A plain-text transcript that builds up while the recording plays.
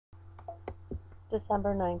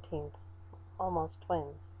December 19th. Almost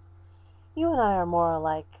twins. You and I are more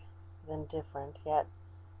alike than different, yet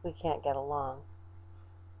we can't get along.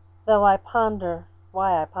 Though I ponder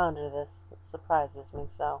why I ponder this surprises me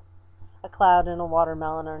so. A cloud and a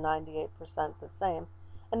watermelon are 98% the same,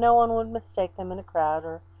 and no one would mistake them in a crowd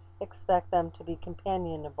or expect them to be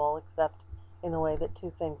companionable except in the way that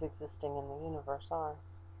two things existing in the universe are.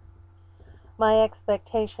 My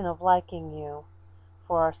expectation of liking you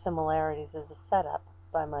for our similarities is a setup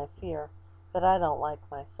by my fear that I don't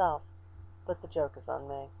like myself, but the joke is on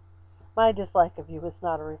me. My dislike of you is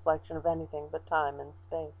not a reflection of anything but time and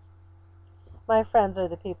space. My friends are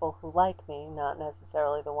the people who like me, not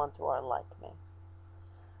necessarily the ones who are like me.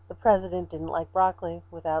 The president didn't like broccoli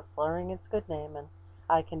without slurring its good name, and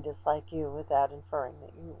I can dislike you without inferring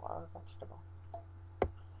that you are a vegetable.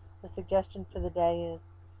 The suggestion for the day is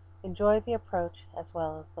enjoy the approach as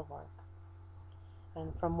well as the work.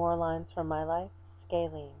 And from more lines from my life,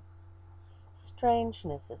 Scalene.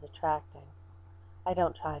 Strangeness is attracting. I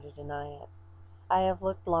don't try to deny it. I have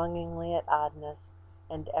looked longingly at oddness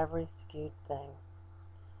and every skewed thing.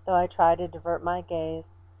 Though I try to divert my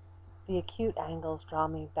gaze, the acute angles draw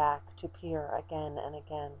me back to peer again and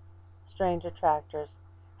again. Strange attractors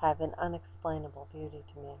have an unexplainable beauty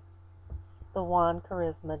to me. The wan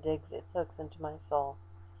charisma digs its hooks into my soul,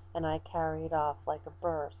 and I carry it off like a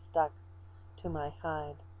burr stuck to my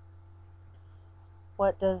hide.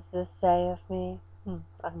 What does this say of me?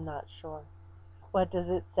 I'm not sure. What does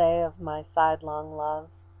it say of my sidelong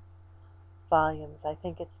loves? Volumes. I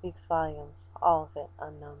think it speaks volumes, all of it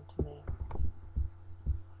unknown to me.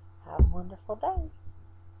 Have a wonderful day.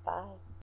 Bye.